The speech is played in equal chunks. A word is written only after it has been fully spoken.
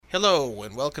Hello,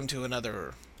 and welcome to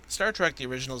another Star Trek The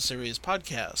Original Series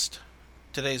podcast.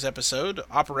 Today's episode,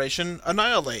 Operation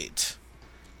Annihilate.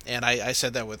 And I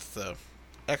said that with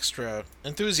extra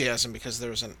enthusiasm because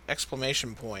there's an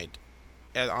exclamation point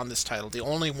on this title, the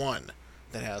only one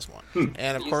that has one.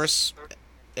 And of course,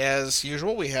 as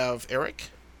usual, we have Eric.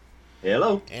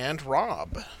 Hello. And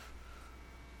Rob.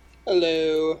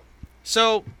 Hello.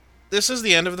 So, this is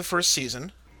the end of the first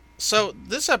season. So,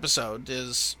 this episode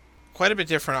is quite a bit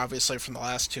different, obviously, from the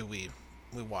last two we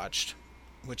watched,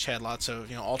 which had lots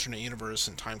of alternate universe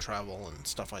and time travel and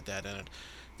stuff like that in it.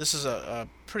 This is a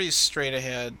pretty straight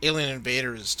ahead Alien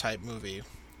Invaders type movie,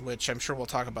 which I'm sure we'll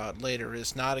talk about later.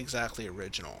 Is not exactly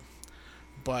original,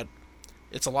 but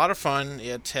it's a lot of fun.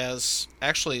 It has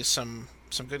actually some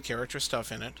good character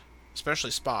stuff in it,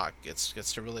 especially Spock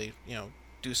gets to really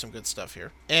do some good stuff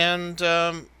here, and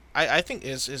I think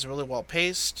is really well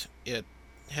paced. It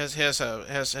has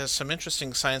some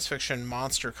interesting science fiction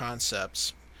monster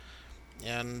concepts,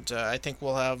 and I think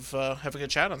we'll have a good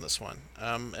chat on this one.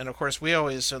 And of course, we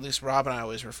always, at least Rob and I,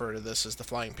 always refer to this as the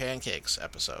flying pancakes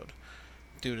episode,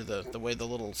 due to the way the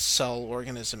little cell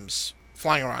organisms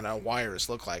flying around on wires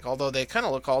look like. Although they kind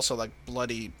of look also like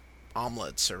bloody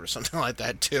omelets or something like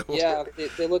that too. Yeah,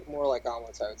 they look more like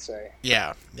omelets, I would say.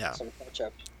 Yeah. Some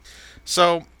ketchup.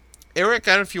 So, Eric,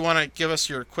 I don't know if you want to give us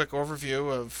your quick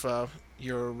overview of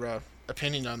your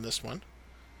opinion on this one.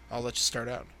 I'll let you start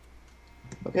out.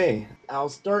 Okay, I'll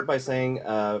start by saying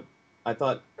I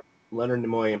thought Leonard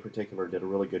Nimoy in particular did a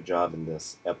really good job in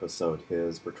this episode.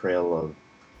 His portrayal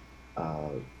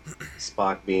of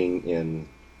Spock being in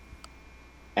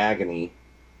agony,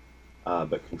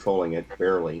 but controlling it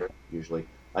barely, usually,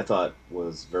 I thought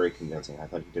was very convincing. I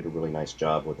thought he did a really nice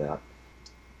job with that.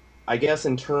 I guess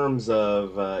in terms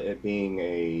of it being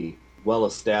a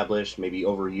well-established, maybe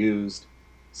overused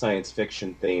science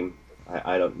fiction theme,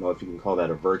 I don't know if you can call that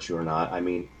a virtue or not. I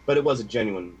mean, but it was a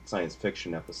genuine science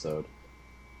fiction episode.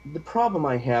 The problem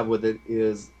I have with it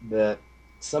is that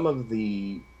some of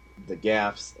the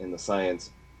gaffes in the science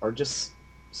are just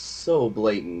so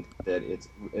blatant that it's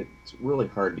really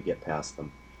hard to get past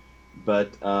them.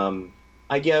 But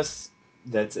I guess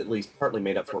that's at least partly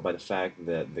made up for by the fact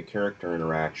that the character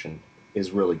interaction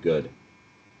is really good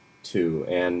too,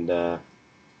 and that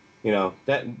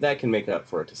can make up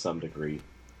for it to some degree.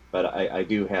 But I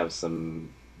do have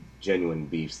some genuine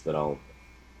beefs that I'll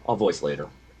voice later.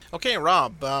 Okay,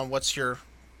 Rob, what's your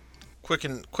quick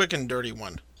and dirty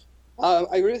one? I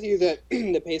agree with you that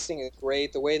the pacing is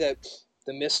great. The way that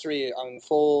the mystery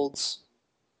unfolds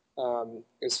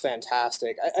is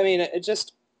fantastic. I mean, it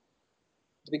just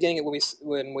the beginning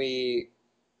when we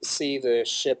see the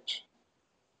ship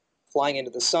flying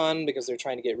into the sun because they're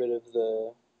trying to get rid of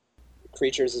the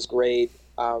creatures is great.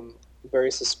 Very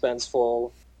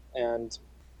suspenseful, and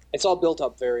it's all built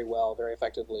up very well, very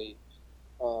effectively.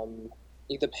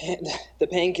 The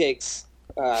pancakes,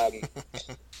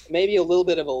 maybe a little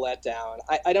bit of a letdown.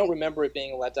 I don't remember it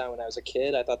being a letdown when I was a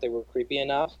kid. I thought they were creepy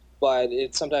enough, but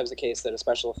it's sometimes the case that a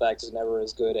special effect is never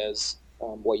as good as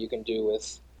what you can do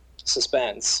with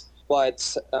suspense.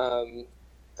 But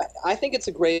I think it's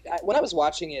a great. When I was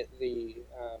watching it, the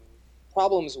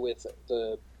problems with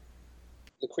the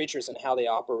creatures and how they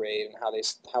operate and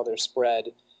how they're spread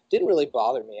didn't really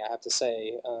bother me, I have to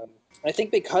say. I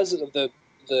think because of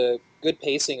the good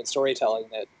pacing and storytelling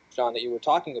that John that you were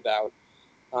talking about,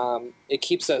 it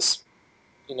keeps us,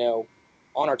 on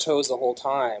our toes the whole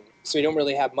time. So we don't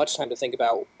really have much time to think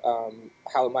about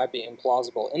how it might be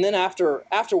implausible. And then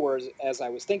afterwards, as I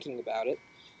was thinking about it,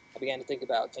 I began to think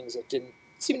about things that didn't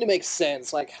seem to make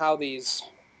sense, like how these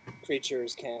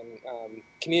creatures can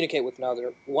communicate with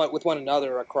one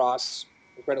another across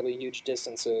incredibly huge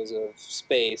distances of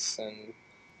space, and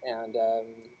I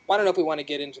don't know if we want to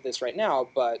get into this right now,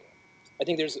 but I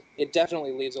think it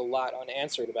definitely leaves a lot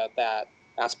unanswered about that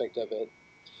aspect of it.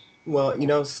 Well,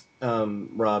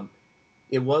 Rob,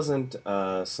 it wasn't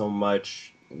so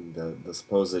much the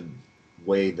supposed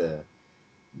way the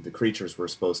creatures were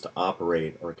supposed to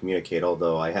operate or communicate,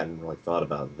 although I hadn't really thought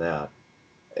about that.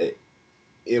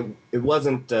 It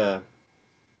wasn't that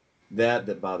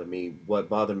bothered me. What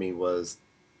bothered me was,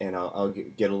 and I'll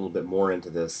get a little bit more into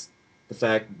this, the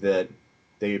fact that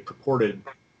they purported,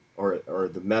 or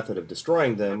the method of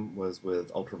destroying them was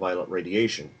with ultraviolet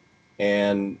radiation.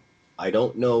 And I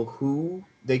don't know who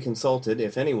they consulted,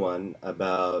 if anyone,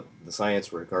 about the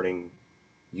science regarding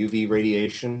UV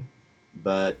radiation,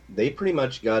 but they pretty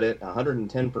much got it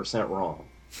 110% wrong.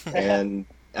 And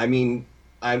I mean,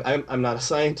 I'm not a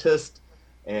scientist,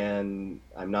 and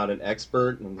I'm not an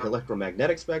expert in the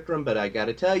electromagnetic spectrum, but I got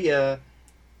to tell you,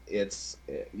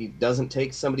 it doesn't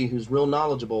take somebody who's real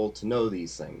knowledgeable to know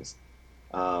these things.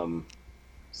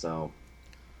 So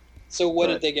what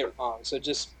did but they get wrong? So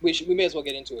just we may as well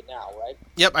get into it now, right?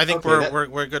 Yep, I think okay, that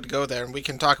we're good to go there, and we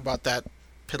can talk about that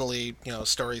piddly,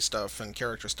 story stuff and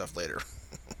character stuff later.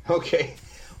 okay.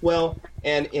 Well,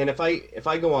 and if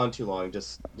I go on too long,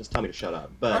 just tell me to shut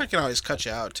up. Or I But can always cut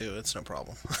you out too. It's no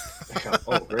problem.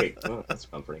 oh, great. Oh, that's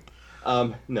comforting.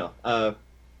 No.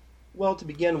 Well, to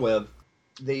begin with,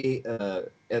 they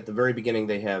at the very beginning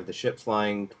they have the ship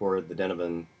flying toward the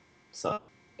Denovan sub,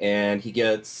 and he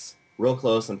gets real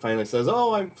close and finally says,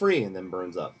 "Oh, I'm free," and then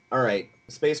burns up. All right,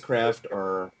 spacecraft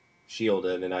are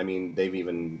shielded, and I mean they've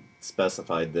even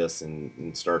specified this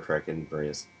in Star Trek at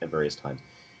various times.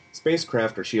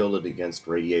 Spacecraft are shielded against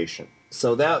radiation,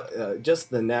 so that just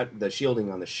the shielding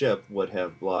on the ship would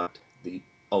have blocked the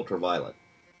ultraviolet.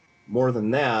 More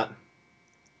than that,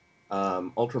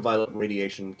 ultraviolet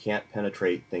radiation can't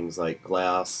penetrate things like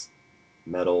glass,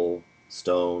 metal,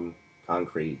 stone,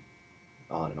 concrete,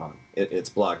 on and on. It's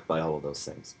blocked by all of those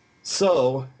things.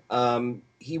 So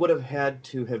he would have had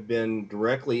to have been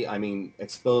directly, I mean,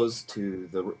 exposed to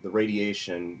the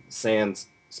radiation sans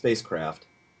spacecraft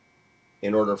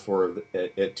in order for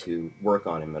it to work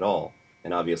on him at all.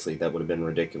 And obviously that would have been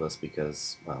ridiculous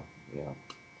because, well, you know,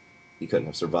 he couldn't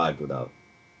have survived without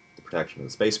the protection of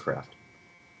the spacecraft.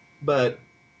 But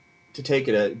to take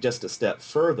it just a step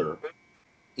further,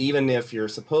 even if you're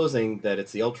supposing that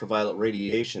it's the ultraviolet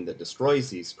radiation that destroys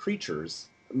these creatures,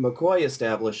 McCoy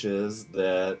establishes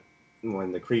that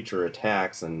when the creature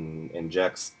attacks and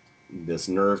injects this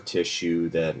nerve tissue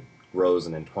that grows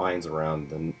and entwines around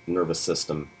the nervous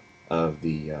system of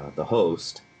the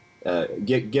host,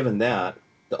 given that,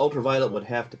 the ultraviolet would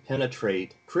have to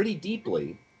penetrate pretty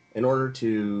deeply in order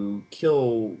to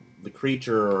kill the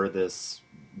creature or this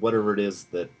whatever it is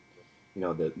that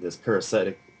this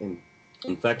parasitic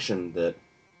infection that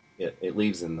it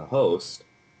leaves in the host.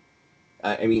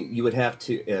 I mean, you would have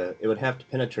to it would have to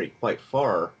penetrate quite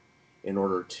far in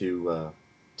order to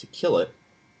kill it,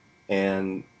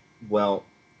 and well,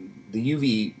 the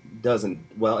UV doesn't.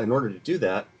 Well, in order to do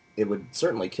that, it would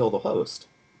certainly kill the host.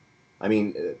 I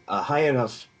mean, a high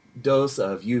enough dose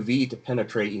of UV to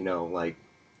penetrate, like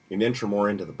an inch or more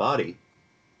into the body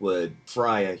would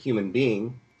fry a human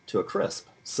being to a crisp.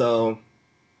 So,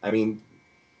 I mean,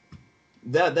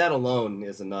 that alone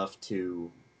is enough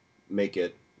to make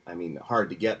it, I mean, hard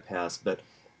to get past. But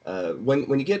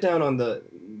when you get down on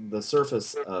the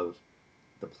surface of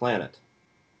the planet,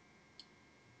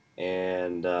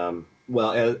 and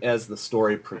well, as the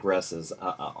story progresses,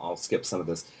 I'll skip some of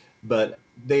this, but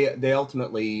they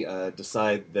ultimately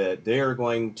decide that they are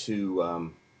going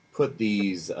to put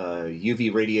these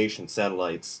UV radiation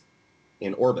satellites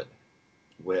in orbit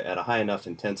at a high enough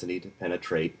intensity to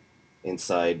penetrate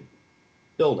inside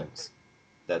buildings.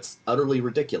 That's utterly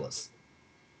ridiculous.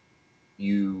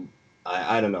 You,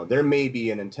 I don't know. There may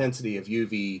be an intensity of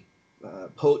UV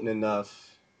potent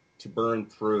enough to burn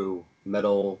through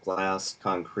metal, glass,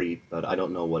 concrete, but I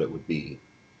don't know what it would be.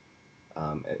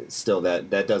 Still,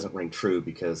 that doesn't ring true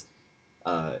because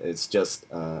it's just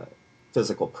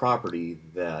physical property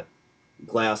that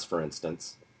glass, for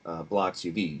instance, blocks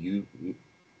UV.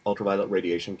 Ultraviolet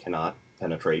radiation cannot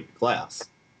penetrate glass,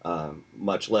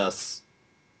 much less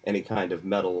any kind of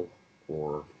metal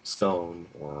or stone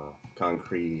or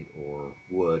concrete or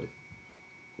wood,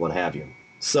 what have you.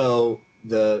 So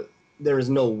there is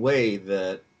no way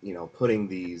that putting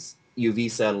these UV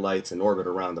satellites in orbit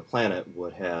around the planet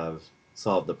would have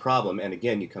solved the problem. And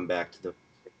again, you come back to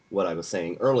what I was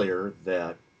saying earlier,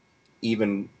 that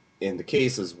even in the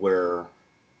cases where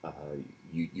uh,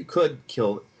 you could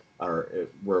kill, or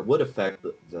where it would affect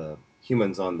the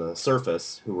humans on the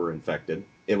surface who were infected,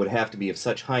 it would have to be of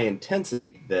such high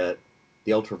intensity that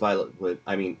the ultraviolet would,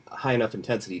 I mean, high enough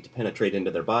intensity to penetrate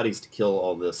into their bodies to kill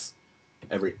all this,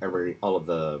 all of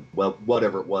the, well,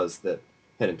 whatever it was that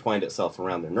had entwined itself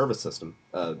around their nervous system.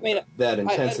 I mean, That I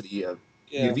intensity of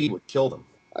yeah. UV would kill them.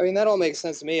 I mean, that all makes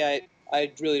sense to me. I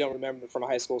really don't remember from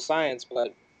high school science,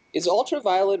 but is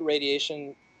ultraviolet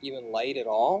radiation even light at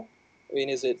all? I mean,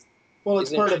 is it? Well,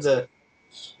 Is it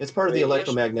it's part of the radiation?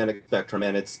 electromagnetic spectrum,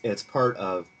 and it's part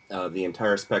of the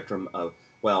entire spectrum of,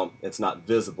 well, it's not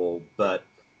visible, but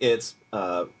it's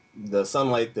the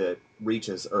sunlight that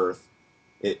reaches Earth.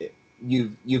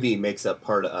 UV makes up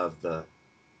part of the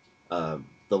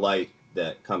light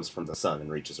that comes from the sun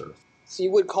and reaches Earth. So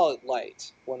you would call it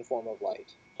light, one form of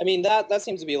light. I mean, that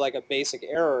seems to be like a basic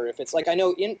error. If it's like, I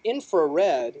know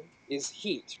infrared is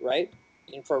heat, right?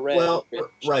 Infrared Well,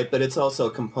 radiation. right, but it's also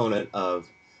a component of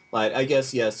light. I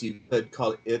guess yes, you could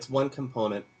call it. It's one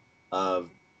component of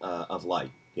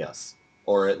light. Yes,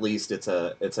 or at least it's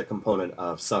a component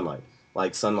of sunlight.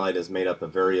 Like sunlight is made up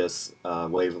of various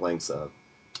wavelengths of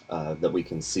that we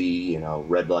can see.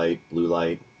 Red light, blue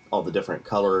light, all the different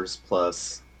colors,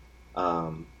 plus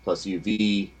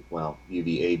UV, well,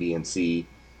 UVA, B, and C,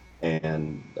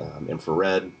 and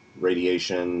infrared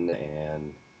radiation,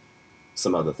 and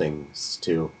some other things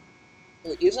too.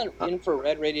 Well, isn't Uh,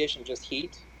 infrared radiation just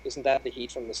heat? Isn't that the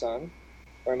heat from the sun?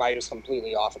 Or am I just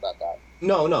completely off about that?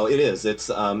 no, no, it is. It's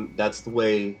that's the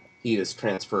way heat is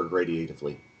transferred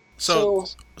radiatively. So,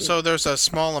 So, so there's a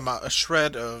small amount, a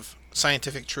shred of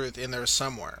scientific truth in there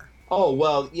somewhere. Oh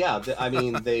well, yeah. I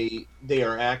mean, they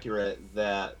are accurate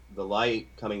that the light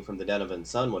coming from the Denovan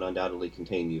sun would undoubtedly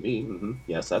contain UV.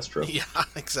 Yes, that's true. Yeah,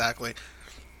 exactly.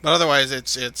 But otherwise,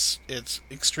 it's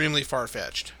extremely far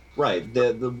fetched. Right.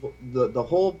 The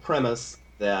whole premise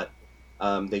that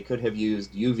they could have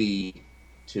used UV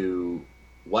to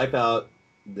wipe out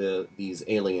these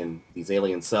alien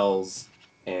cells,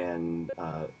 and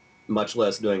much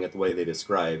less doing it the way they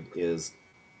described, is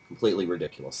completely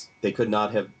ridiculous. They could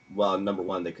not have. Well, number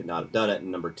one, they could not have done it,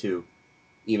 and number two,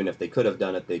 even if they could have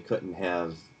done it, they couldn't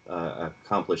have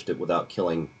accomplished it without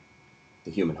killing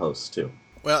the human hosts too.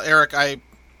 Well, Eric,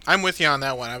 I'm with you on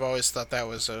that one. I've always thought that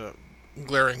was a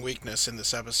glaring weakness in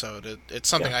this episode. It's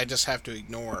something Yeah, I just have to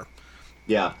ignore.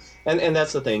 yeah, and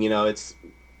that's the thing.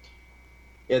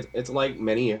 It's like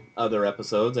many other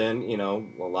episodes, and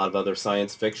a lot of other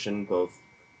science fiction, both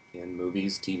in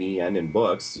movies, TV, and in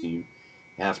books.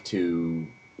 Have to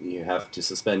you have to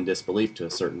suspend disbelief to a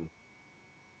certain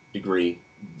degree.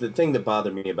 The thing that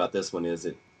bothered me about this one is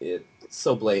it's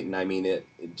so blatant. I mean, it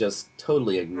just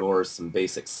totally ignores some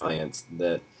basic science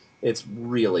that it's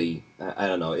really, I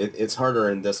don't know. It's harder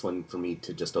in this one for me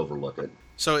to just overlook it.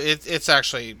 So it's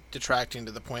actually detracting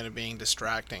to the point of being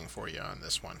distracting for you on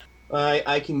this one.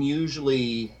 I can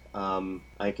usually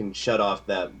I can shut off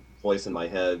that voice in my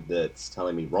head that's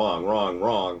telling me wrong, wrong,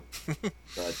 wrong.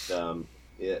 But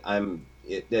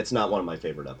it's not one of my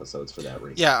favorite episodes for that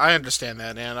reason. Yeah, I understand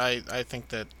that, and I think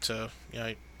that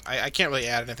I can't really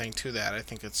add anything to that. I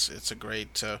think it's a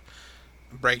great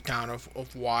breakdown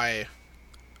of why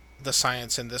the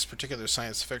science in this particular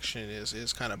science fiction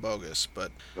is kind of bogus.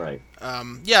 But Right.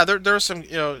 yeah, there are some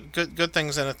good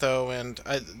things in it though, and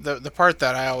the part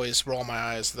that I always roll my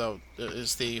eyes though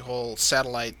is the whole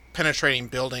satellite penetrating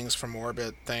buildings from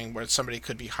orbit thing, where somebody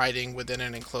could be hiding within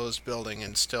an enclosed building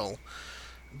and still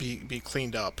be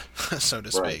cleaned up, so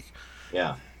to Right. speak.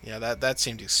 Yeah. Yeah, that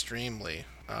seemed extremely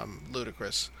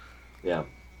ludicrous. Yeah.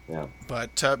 Yeah.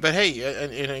 But hey,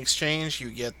 in exchange, you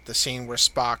get the scene where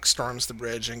Spock storms the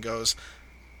bridge and goes,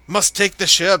 "Must take the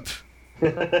ship,"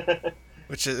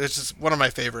 which is one of my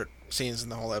favorite scenes in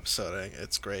the whole episode.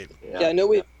 It's great. yeah, Yeah. I know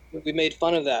we made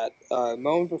fun of that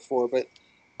moment before, but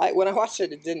when I watched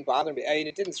it, it didn't bother me. I mean,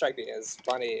 it didn't strike me as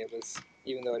funny. It was,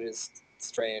 even though it is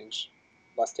strange,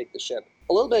 must take the ship.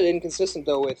 A little bit inconsistent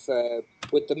though with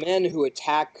the men who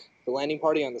attack the landing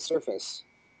party on the surface,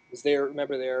 because they're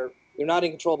not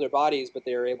in control of their bodies, but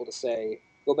they're able to say,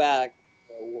 "Go back.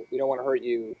 We don't want to hurt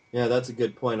you." Yeah, that's a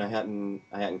good point. I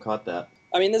hadn't caught that.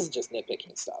 I mean, this is just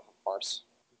nitpicking stuff, of course,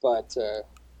 but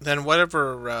Then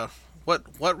whatever,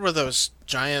 what were those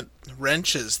giant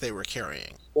wrenches they were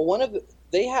carrying? well,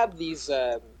 they have these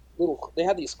they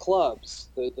have these clubs,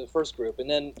 the first group, and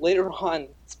then later on,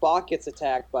 Spock gets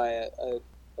attacked by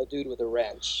a dude with a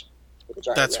wrench, with a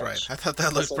giant That's right. wrench. I thought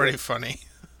that looked So, pretty funny.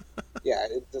 yeah,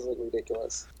 it does look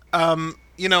ridiculous.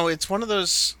 It's one of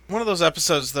those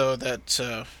episodes though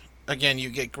that again you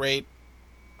get great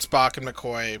Spock and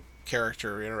McCoy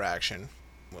character interaction,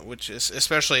 which is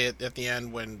especially at the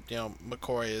end when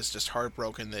McCoy is just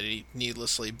heartbroken that he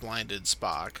needlessly blinded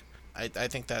Spock. I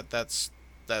think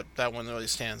that one really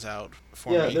stands out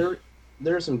for Yeah, me.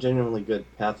 there's some genuinely good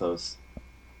pathos.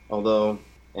 Although,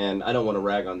 and I don't want to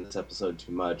rag on this episode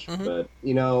too much, Hmm. but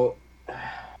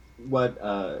what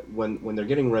when they're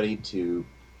getting ready to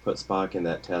put Spock in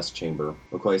that test chamber,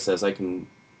 McCoy says, "I can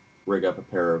rig up a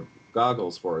pair of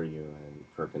goggles for you," and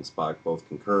Kirk and Spock both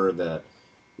concur that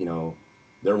you know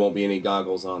there won't be any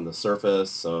goggles on the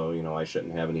surface, so I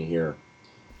shouldn't have any here.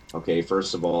 Okay,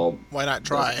 first of all, Why not doesn't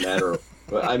try? matter.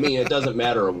 Well, I mean, it doesn't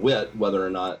matter a whit whether or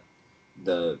not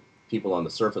the people on the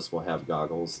surface will have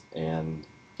goggles, and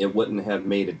it wouldn't have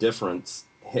made a difference.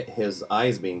 His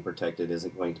eyes being protected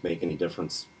isn't going to make any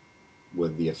difference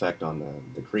with the effect on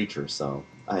the creature. So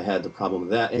I had the problem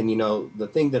with that. And the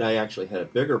thing that I actually had a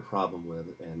bigger problem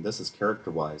with, and this is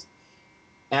character wise,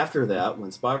 after that,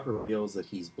 when Spock reveals that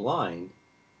he's blind,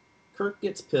 Kirk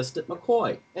gets pissed at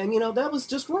McCoy. And that was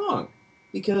just wrong.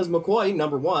 Because McCoy,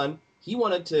 number one, he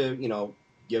wanted to,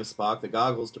 gives Spock the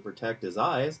goggles to protect his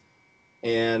eyes,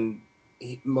 and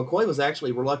McCoy was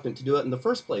actually reluctant to do it in the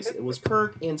first place. It was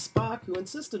Kirk and Spock who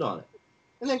insisted on it.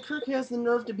 And then Kirk has the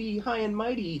nerve to be high and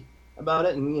mighty about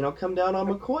it and, come down on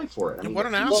McCoy for it. I mean, what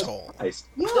an asshole. Christ.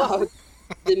 Yeah.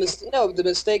 No, the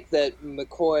mistake that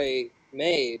McCoy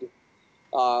made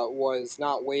was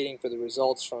not waiting for the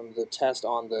results from the test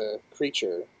on the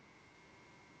creature.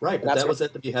 Right, but that was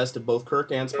at the behest of both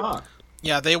Kirk and Spock.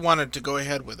 Yeah, they wanted to go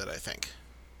ahead with it, I think.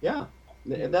 Yeah.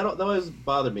 That always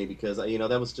bothered me because,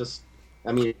 that was just...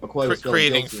 I mean, McCoy was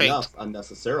creating guilty enough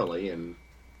unnecessarily, and...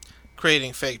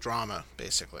 Creating fake drama,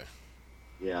 basically.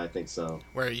 Yeah, I think so.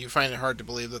 Where you find it hard to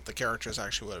believe that the characters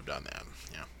actually would have done that.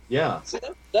 Yeah. Yeah. So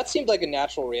that seemed like a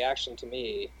natural reaction to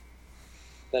me,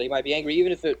 that he might be angry,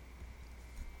 even if it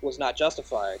was not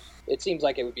justified. It seems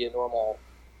like it would be a normal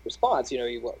response.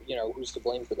 Who's to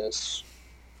blame for this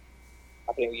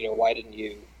happening? Why didn't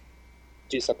you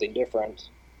do something different?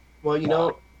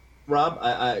 Well, Rob,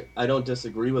 I don't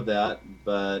disagree with that,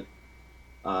 but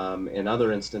in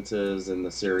other instances in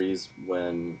the series,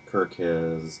 when Kirk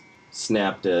has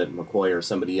snapped at McCoy or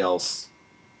somebody else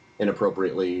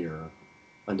inappropriately or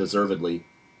undeservedly,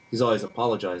 he's always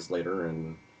apologized later,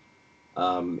 and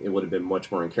it would have been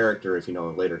much more in character if,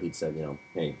 later he'd said,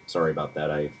 hey, sorry about that,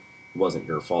 it wasn't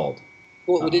your fault.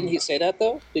 Well, didn't he say that,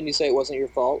 though? Didn't he say it wasn't your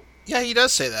fault? Yeah, he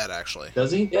does say that, actually.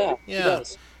 Does he? Yeah, he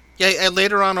does. Yeah,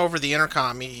 later on over the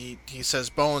intercom, he says,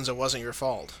 Bones, it wasn't your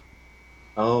fault.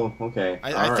 Oh, okay.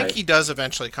 I think he does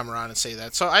eventually come around and say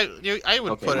that. So I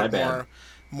would put it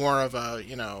more of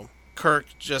a, Kirk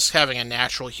just having a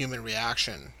natural human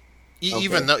reaction.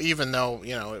 Even though,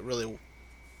 it really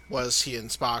was he and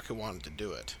Spock who wanted to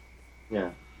do it.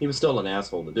 Yeah. He was still an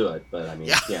asshole to do it, but I mean,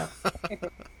 yeah.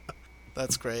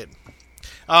 That's great.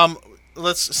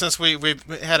 Since we've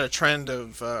had a trend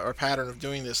of or pattern of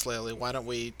doing this lately, why don't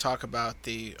we talk about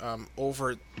the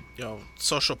overt,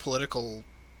 social political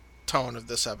tone of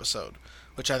this episode,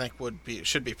 which I think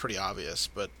should be pretty obvious.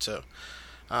 But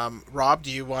Rob, do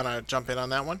you want to jump in on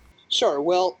that one? Sure.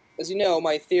 Well, as you know,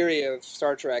 my theory of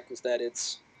Star Trek is that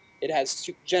it has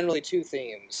generally two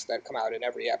themes that come out in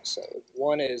every episode.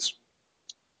 One is,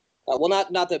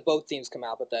 not that both themes come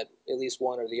out, but that at least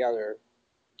one or the other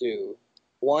do.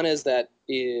 One is the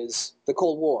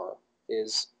Cold War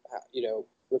is,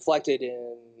 reflected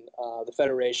in the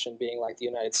Federation being like the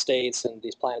United States and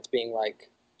these planets being like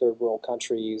third world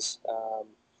countries,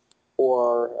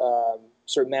 or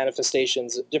certain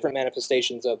different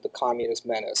manifestations of the communist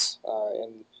menace,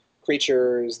 and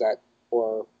creatures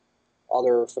or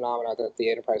other phenomena that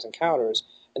the Enterprise encounters.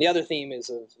 And the other theme is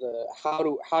of how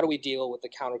do we deal with the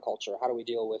counterculture? How do we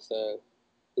deal with the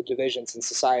divisions in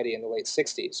society in the late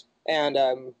 60s? And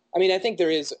I think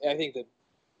that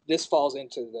this falls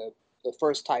into the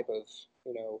first type of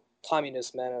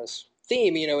communist menace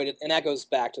theme, and that goes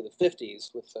back to the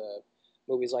 50s with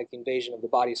movies like The Invasion of the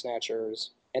Body Snatchers,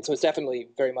 and so it's definitely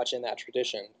very much in that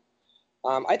tradition.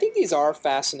 I think these are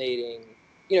fascinating.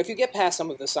 If you get past some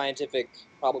of the scientific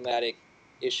problematic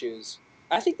issues,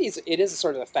 I think it is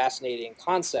sort of a fascinating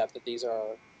concept that these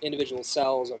are individual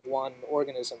cells of one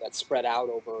organism that's spread out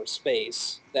over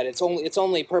space, that its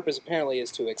only purpose apparently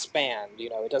is to expand.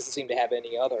 It doesn't seem to have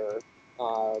any other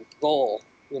goal,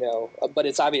 but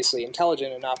it's obviously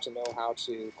intelligent enough to know how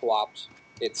to co-opt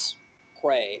its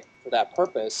prey for that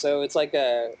purpose. So it's like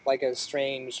a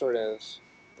strange sort of,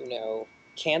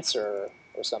 cancer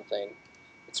or something.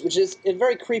 Which is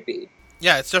very creepy.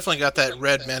 Yeah, it's definitely got that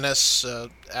red menace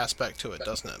aspect to it,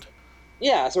 doesn't it?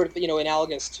 Yeah, sort of,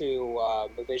 analogous to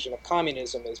the vision of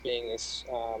communism as being this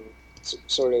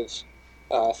sort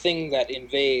of thing that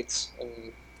invades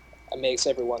and makes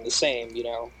everyone the same,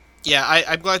 Yeah,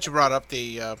 I'm glad you brought up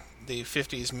the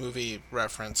 50s movie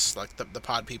reference, like the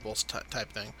Pod Peoples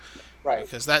type thing. Right.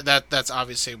 Because that's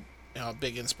obviously a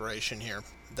big inspiration here.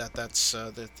 That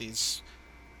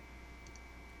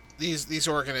these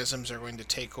organisms are going to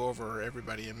take over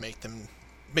everybody and make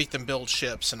them build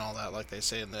ships and all that, like they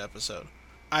say in the episode.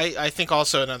 I think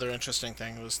also another interesting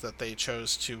thing was that they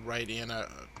chose to write in a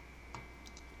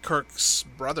Kirk's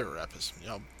brother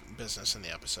business in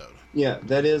the episode. Yeah,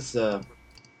 that is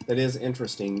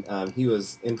interesting. He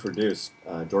was introduced.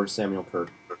 George Samuel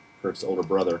Kirk's older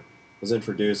brother, was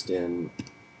introduced in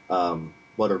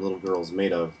What Are Little Girls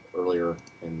Made Of earlier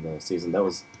in the season. That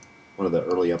was one of the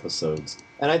early episodes.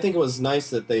 And I think it was nice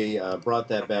that they brought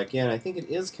that back in. I think it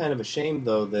is kind of a shame,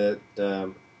 though, that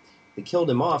they killed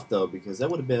him off, though, because that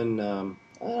would have been,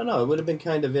 I don't know, it would have been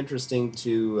kind of interesting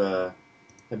to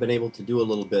have been able to do a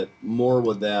little bit more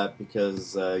with that,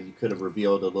 because you could have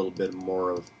revealed a little bit more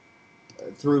of,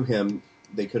 through him,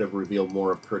 they could have revealed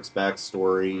more of Kirk's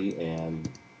backstory, and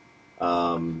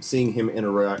seeing him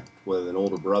interact with an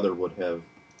older brother would have,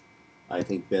 I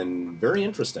think, been very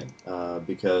interesting,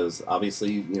 because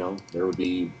obviously, there would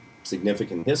be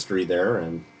significant history there,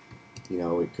 and,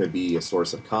 it could be a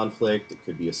source of conflict, it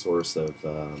could be a source of,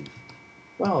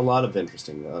 well, a lot of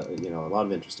interesting,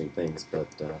 things, but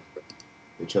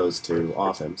they chose to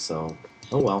off him, so,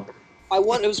 oh well. I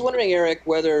was wondering, Eric,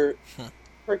 whether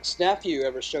Kirk's nephew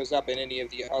ever shows up in any of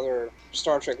the other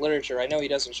Star Trek literature. I know he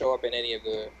doesn't show up in any of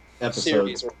the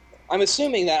series. I'm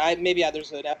assuming that maybe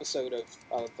there's an episode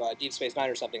of Deep Space Nine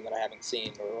or something that I haven't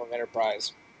seen, or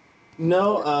Enterprise.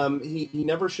 No, he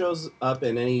never shows up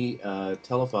in any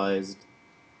televised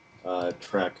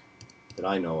Trek that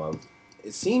I know of.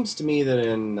 It seems to me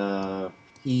that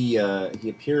he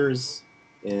appears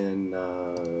in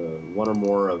one or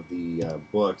more of the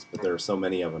books, but there are so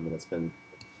many of them, and it's been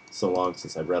so long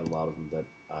since I've read a lot of them that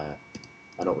I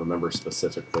don't remember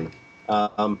specifically.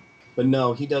 But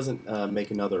no, he doesn't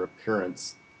make another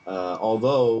appearance,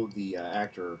 although the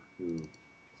actor who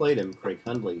played him, Craig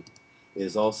Hundley,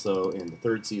 is also in the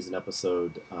third season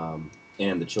episode,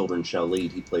 And the Children Shall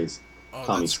Lead. He plays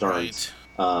Tommy Starnes.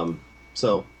 Right.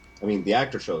 So, I mean, the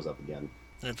actor shows up again.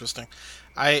 Interesting.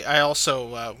 I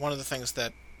also, one of the things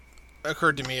that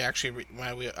occurred to me, actually,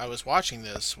 when I was watching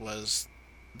this, was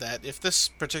that if this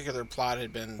particular plot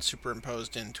had been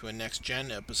superimposed into a Next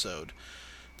Gen episode,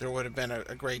 there would have been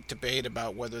a great debate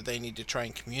about whether they need to try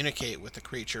and communicate with the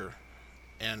creature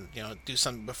and, do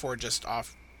something before just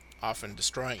off and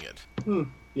destroying it.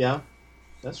 Yeah,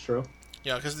 that's true.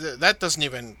 Because that doesn't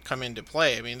even come into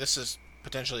play. I mean, this is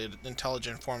potentially an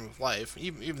intelligent form of life,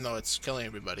 even though it's killing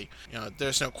everybody.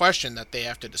 There's no question that they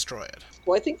have to destroy it.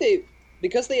 Well, I think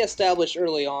because they established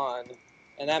early on,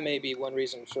 and that may be one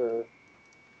reason for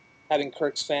having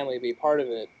Kirk's family be part of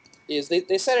it, is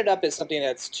they set it up as something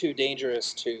that's too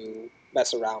dangerous to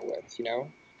mess around with,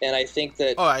 And I think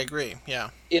that... Oh, I agree, yeah.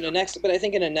 But I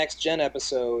think in a Next Gen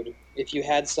episode, if you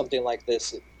had something like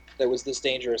this that was this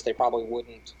dangerous, they probably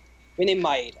wouldn't. I mean, they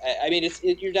might. I mean,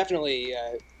 you're definitely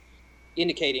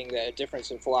indicating a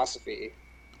difference in philosophy.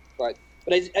 But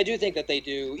I do think that they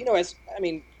do,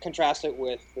 contrast it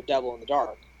with The Devil in the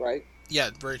Dark, right? Yeah,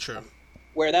 very true.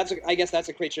 Where I guess that's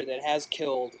a creature that has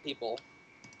killed people.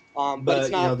 But it's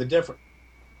not... the different...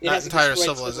 Not entire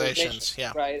civilizations,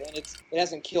 yeah. Right, and it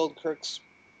hasn't killed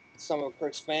some of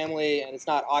Kirk's family, and it's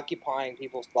not occupying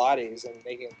people's bodies and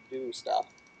making them do stuff.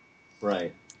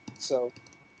 Right. So...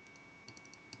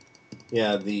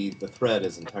 Yeah, the threat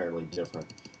is entirely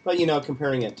different. But,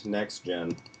 comparing it to Next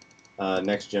Gen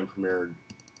premiered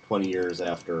 20 years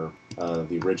after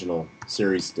the original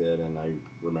series did, and I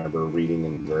remember reading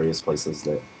in various places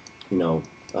that,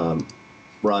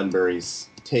 Roddenberry's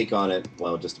take on it,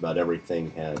 well, just about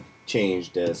everything had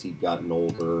changed as he'd gotten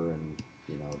older, and,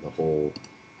 the whole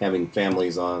having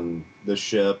families on the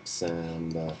ships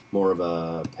and more of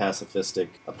a pacifistic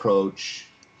approach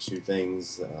to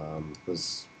things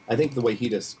was... I think the way he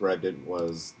described it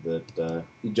was that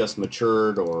he just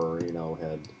matured, or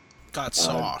had got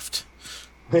soft.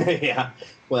 Yeah,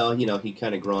 well, he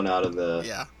kind of grown out of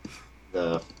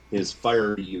his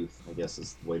fiery youth, I guess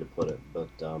is the way to put it. But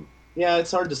yeah,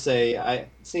 it's hard to say. It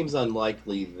seems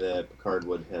unlikely that Picard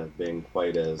would have been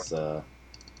quite as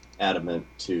adamant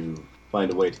to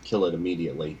find a way to kill them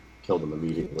immediately.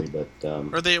 But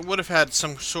or they would have had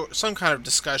some kind of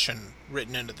discussion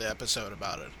written into the episode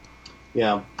about it.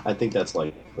 Yeah, I think that's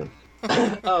likely.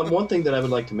 One thing that I would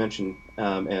like to mention,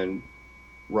 and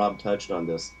Rob touched on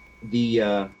this,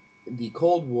 the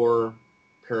Cold War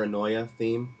paranoia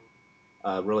theme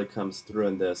really comes through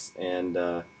in this, and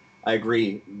I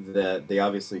agree that they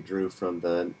obviously drew from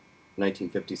the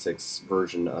 1956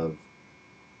 version of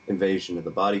Invasion of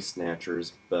the Body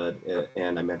Snatchers,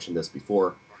 and I mentioned this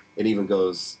before, it even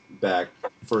goes back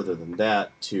further than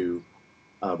that to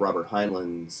Robert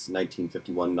Heinlein's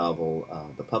 1951 novel,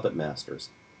 The Puppet Masters.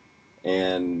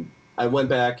 And I went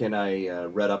back and I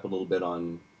read up a little bit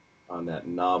on that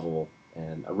novel,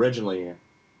 and originally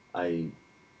I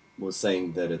was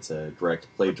saying that it's a direct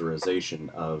plagiarization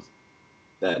of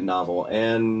that novel,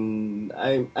 and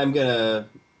I'm gonna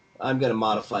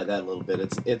modify that a little bit.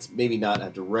 It's maybe not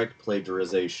a direct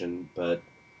plagiarization, but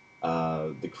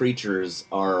the creatures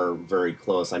are very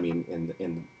close. I mean,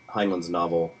 in Heinlein's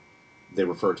novel, they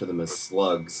refer to them as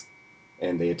slugs,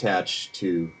 and they attach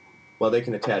to, well, they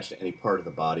can attach to any part of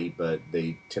the body, but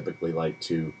they typically like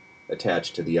to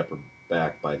attach to the upper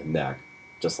back by the neck,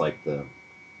 just like the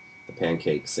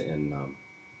pancakes in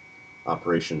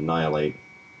Operation Annihilate.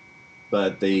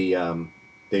 But they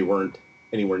weren't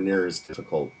anywhere near as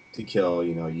difficult to kill.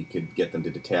 You could get them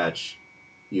to detach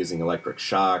using electric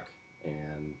shock,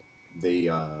 and they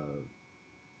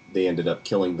ended up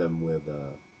killing them with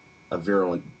a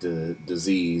virulent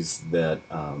disease that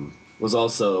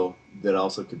also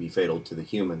could be fatal to the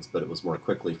humans, but it was more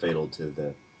quickly fatal to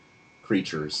the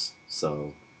creatures.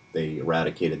 So they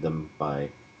eradicated them by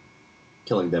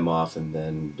killing them off and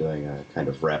then doing a kind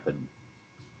of rapid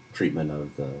treatment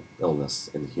of the illness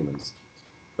in the humans.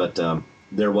 But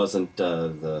there wasn't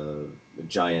the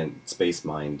giant space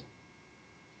mind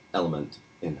element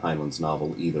in Heinlein's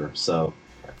novel either. So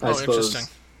I suppose,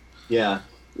 interesting. yeah,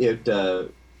 it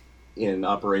in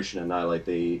Operation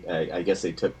Annihilate, I guess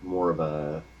they took more of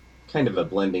a kind of a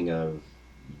blending of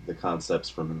the concepts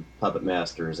from Puppet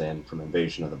Masters and from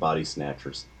Invasion of the Body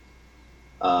Snatchers.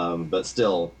 But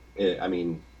still, it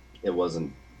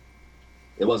wasn't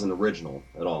original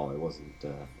at all. It wasn't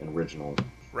an original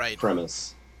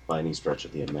premise by any stretch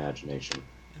of the imagination.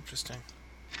 Interesting.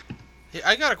 Hey,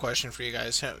 I got a question for you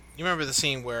guys. You remember the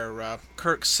scene where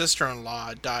Kirk's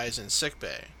sister-in-law dies in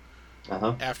sickbay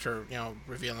after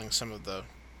revealing some of the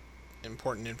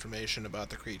important information about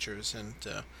the creatures, and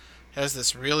has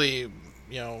this really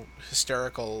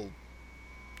hysterical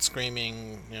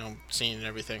screaming scene and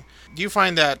everything. Do you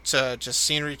find that just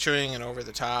scenery chewing and over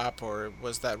the top, or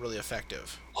was that really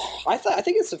effective? I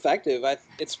think it's effective.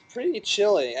 It's pretty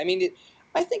chilling.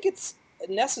 I think it's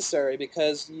necessary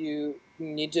because you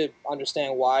need to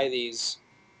understand why these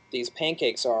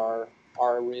pancakes are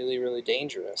really, really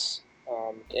dangerous,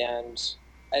 and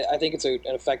I think it's an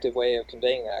effective way of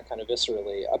conveying that kind of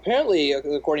viscerally. Apparently,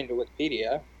 according to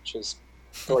Wikipedia, which is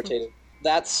authoritative,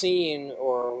 that scene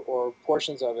or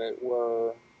portions of it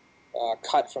were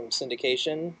cut from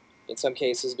syndication in some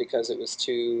cases because it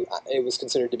was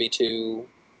considered to be too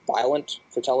violent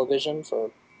for television,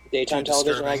 for daytime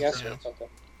television, I guess. Yeah. Or something.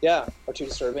 Yeah, or too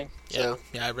disturbing. Yeah,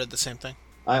 I read the same thing.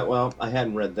 I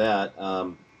hadn't read that,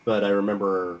 but I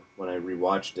remember when I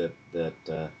rewatched it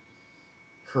that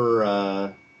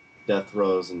her death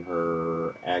throes and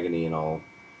her agony and all,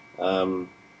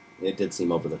 it did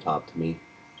seem over the top to me.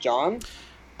 John?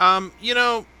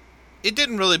 It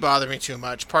didn't really bother me too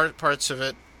much. Parts of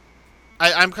it,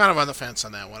 I'm kind of on the fence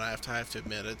on that one. I have to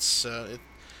admit, it's a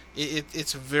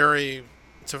very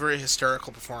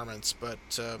hysterical performance, but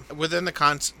within the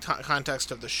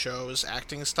context of the show's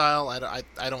acting style,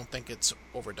 I don't think it's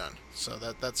overdone. So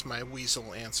that's my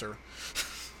weasel answer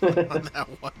on that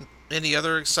one. Any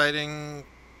other exciting,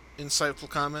 insightful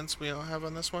comments we all have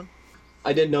on this one?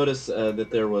 I did notice that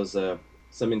there was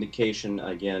some indication,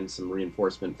 again, some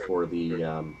reinforcement for the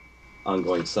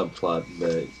ongoing subplot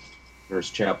that Nurse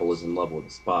Chapel is in love with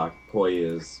Spock. Coy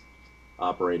is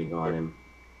operating on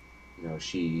him.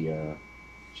 She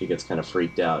gets kind of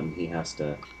freaked out, and he has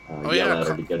to yell at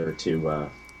her to get her to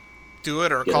do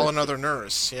it or call another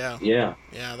nurse. Yeah.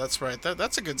 Yeah, that's right.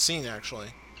 That's a good scene, actually.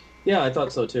 Yeah, I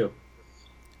thought so too.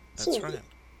 That's right.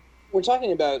 We're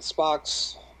talking about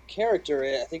Spock's character.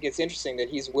 I think it's interesting that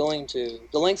he's willing to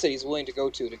the lengths that he's willing to go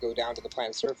down to the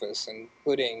planet's surface and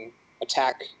putting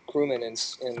attack crewmen in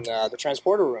the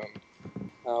transporter room,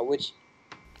 which.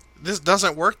 This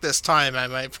doesn't work this time, I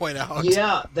might point out.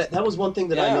 Yeah, that was one thing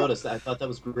that I noticed. I thought that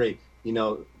was great.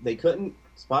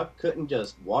 Spock couldn't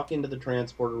just walk into the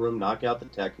transporter room, knock out the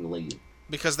tech, and leave.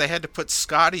 Because they had to put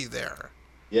Scotty there.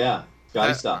 Yeah,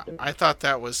 Scotty stopped him. I thought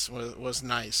that was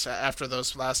nice after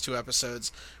those last two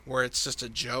episodes where it's just a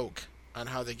joke on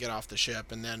how they get off the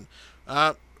ship, and then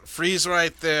freeze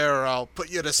right there, I'll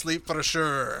put you to sleep for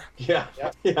sure. Yeah.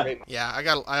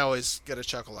 I always get a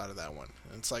chuckle out of that one.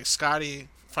 It's like Scotty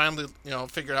finally,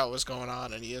 figured out what's going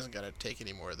on, and he isn't going to take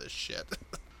any more of this shit.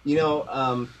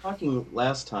 Talking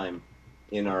last time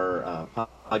in our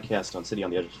podcast on City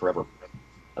on the Edge of Forever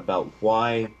about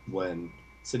why, when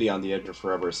City on the Edge of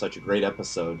Forever is such a great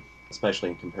episode, especially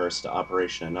in comparison to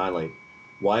Operation Annihilate,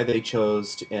 why they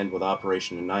chose to end with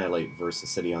Operation Annihilate versus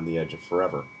City on the Edge of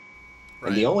Forever. Right.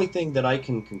 And the only thing that I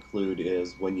can conclude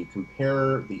is when you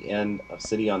compare the end of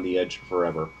City on the Edge of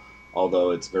Forever,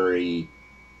 although it's very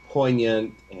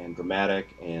poignant and dramatic,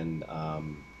 and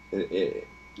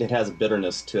it has a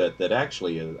bitterness to it that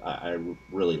actually I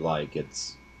really like.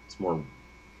 It's more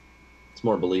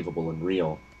believable and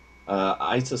real.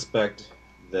 I suspect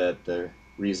that the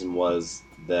reason was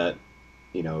that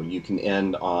you can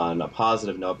end on a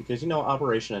positive note because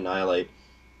Operation Annihilate,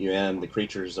 you end, the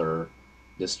creatures are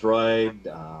destroyed,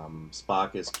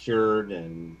 Spock is cured,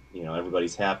 and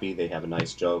everybody's happy. They have a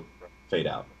nice joke, fade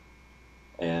out.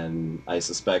 And I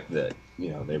suspect that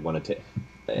they wanted to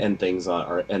end things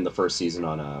or end the first season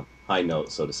on a high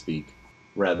note, so to speak,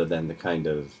 rather than the kind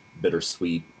of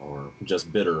bittersweet or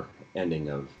just bitter ending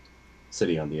of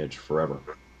City on the Edge Forever.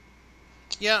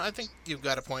 Yeah, I think you've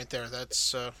got a point there.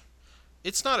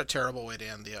 It's not a terrible way to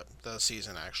end the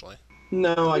season, actually.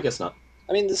 No, I guess not.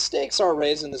 I mean, the stakes are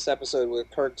raised in this episode with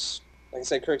Kirk's, like I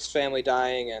said, Kirk's family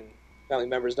dying and family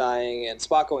members dying, and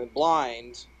Spock going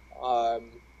blind.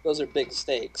 Those are big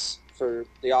stakes for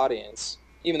the audience,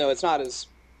 even though it's not as,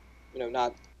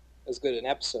 not as good an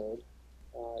episode.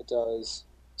 It does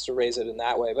to raise it in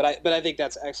that way, but I think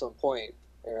that's an excellent point,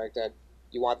 Eric. That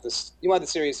you want the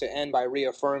series to end by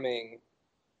reaffirming,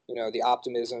 the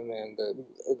optimism and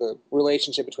the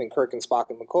relationship between Kirk and Spock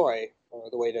and McCoy,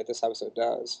 the way that this episode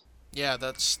does. Yeah,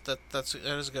 that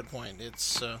is a good point.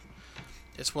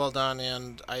 It's well done,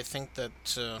 and I think that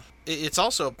it's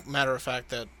also a matter of fact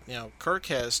that Kirk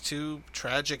has two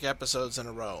tragic episodes in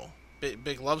a row.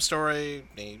 Big love story.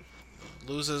 He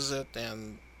loses it,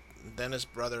 and then his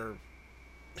brother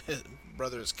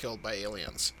is killed by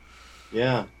aliens.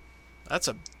 Yeah. That's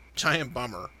a giant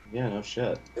bummer. Yeah, no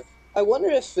shit. I wonder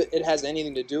if it has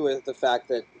anything to do with the fact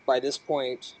that by this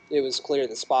point it was clear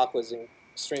that Spock was an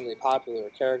extremely popular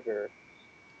character,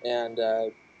 and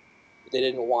they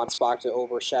didn't want Spock to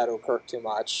overshadow Kirk too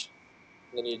much.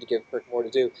 They needed to give Kirk more to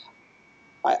do.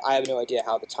 I have no idea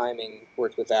how the timing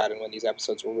worked with that and when these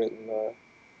episodes were written or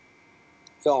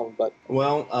filmed, but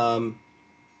well,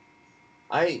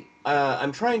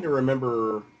 I'm trying to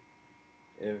remember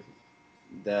if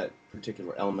that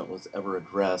particular element was ever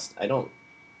addressed. I don't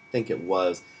think it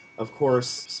was. Of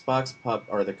course, Spock's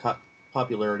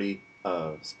popularity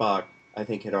of Spock, I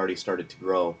think, had already started to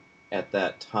grow at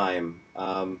that time.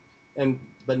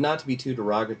 But not to be too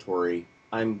derogatory,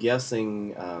 I'm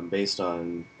guessing, based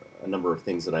on a number of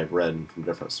things that I've read from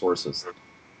different sources,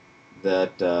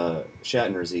 that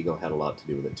Shatner's ego had a lot to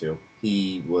do with it too.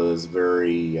 He was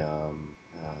very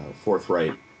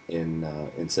forthright in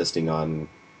insisting on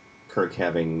Kirk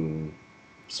having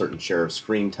certain share of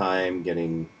screen time,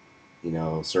 getting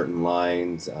certain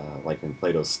lines, like in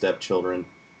Plato's Stepchildren.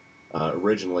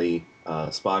 Originally,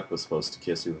 Spock was supposed to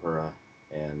kiss Uhura,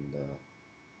 and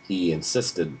he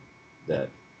insisted that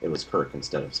it was Kirk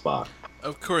instead of Spock.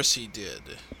 Of course he did.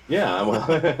 Yeah,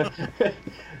 well...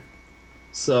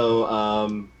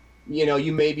 So,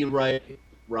 you may be right,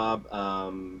 Rob,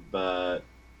 but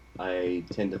I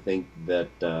tend to think that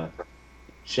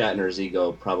Shatner's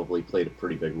ego probably played a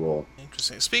pretty big role.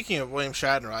 Interesting. Speaking of William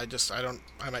Shatner,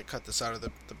 I might cut this out of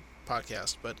the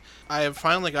podcast, but I have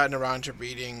finally gotten around to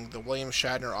reading the William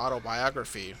Shatner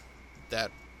autobiography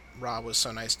that Rob was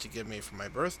so nice to give me for my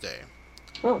birthday.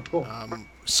 Oh, cool.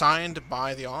 Signed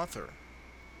by the author.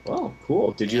 Oh,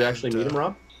 cool. Did you actually meet him,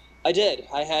 Rob? I did.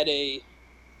 I had a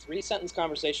 3-sentence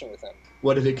conversation with him.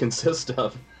 What did it consist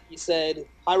of? He said,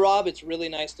 "Hi, Rob, it's really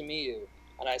nice to meet you."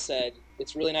 And I said,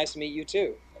 "It's really nice to meet you,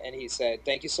 too." And he said,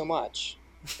 "Thank you so much."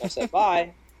 And I said,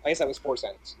 "Bye." I guess that was 4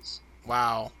 sentences.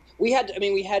 Wow. We had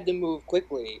to move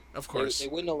quickly. Of course. They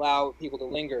wouldn't allow people to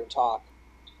linger and talk.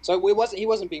 So he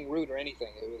wasn't being rude or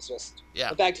anything. It was just...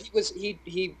 Yeah. In fact,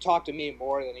 he talked to me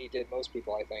more than he did most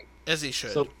people, I think. As he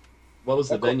should. So, what was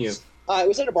the venue? It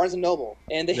was at a Barnes & Noble.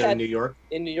 And they had... in New York?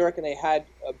 In New York, and they had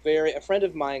a friend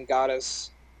of mine got us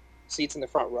seats in the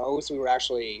front row, so we were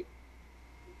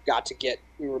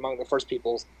among the first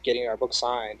people getting our book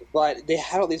signed. But they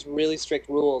had all these really strict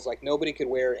rules, like nobody could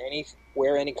wear any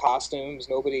costumes,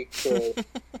 nobody could...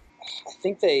 I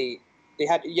think they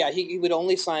had... Yeah, he would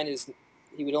only sign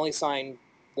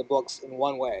the books in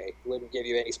one way. He wouldn't give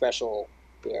you any special,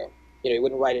 he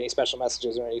wouldn't write any special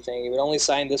messages or anything. He would only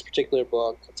sign this particular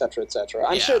book, etc., etc.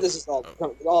 I'm sure this is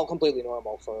all completely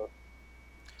normal for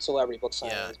celebrity book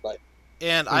signings, but...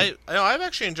 And I've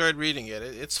actually enjoyed reading it.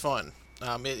 It's fun.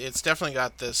 It's definitely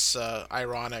got this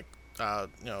ironic,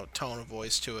 tone of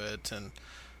voice to it, and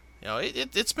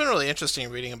it's been really interesting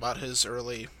reading about his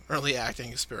early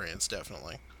acting experience.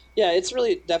 Definitely. Yeah, it's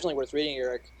really definitely worth reading,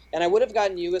 Eric. And I would have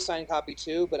gotten you a signed copy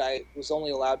too, but I was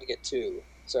only allowed to get 2.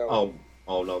 So.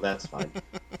 Oh no, that's fine.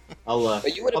 I'll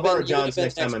borrow John's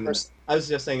next time. I was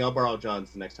just saying I'll borrow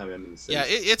John's the next time I'm in the city. Yeah,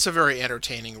 it's a very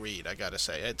entertaining read. I gotta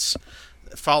say,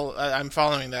 I'm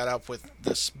following that up with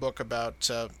this book about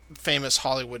famous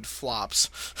Hollywood flops,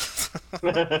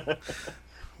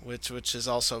 which has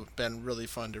also been really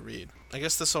fun to read. I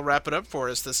guess this will wrap it up for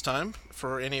us this time.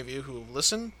 For any of you who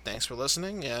listen, thanks for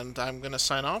listening, and I'm going to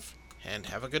sign off, and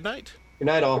have a good night. Good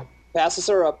night, all. Pass the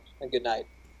syrup, and good night.